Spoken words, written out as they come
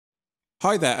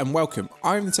Hi there and welcome,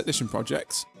 I'm the Technician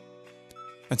Project,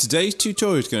 and today's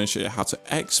tutorial is going to show you how to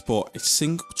export a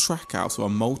single track out of a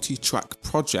multi-track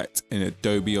project in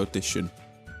Adobe Audition.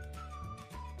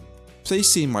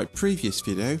 Please see my previous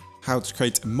video, how to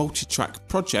create a multi-track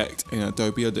project in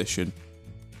Adobe Audition.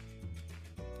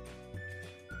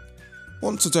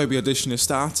 Once Adobe Audition is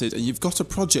started and you've got a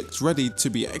project ready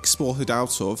to be exported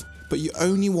out of, but you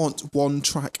only want one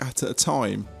track at a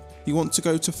time, you want to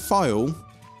go to File,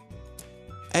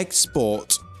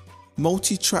 Export,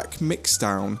 Multi-Track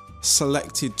Mixdown,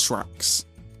 Selected Tracks.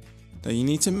 Now you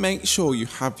need to make sure you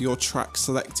have your track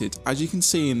selected, as you can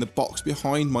see in the box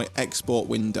behind my export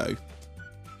window.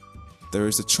 There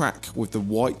is a track with the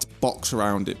white box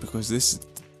around it because this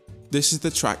is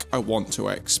the track I want to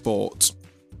export.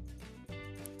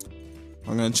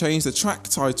 I'm going to change the track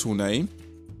title name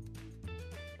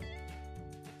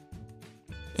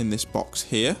in this box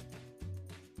here.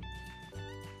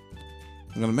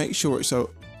 I'm going to make sure it's a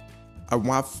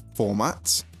WAV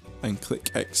format and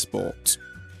click export.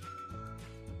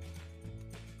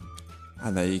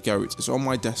 And there you go, it's on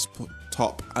my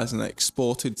desktop as an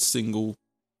exported single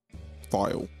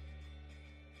file.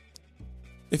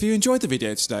 If you enjoyed the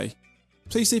video today,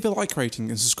 please leave a like rating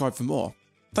and subscribe for more.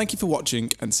 Thank you for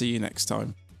watching and see you next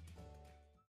time.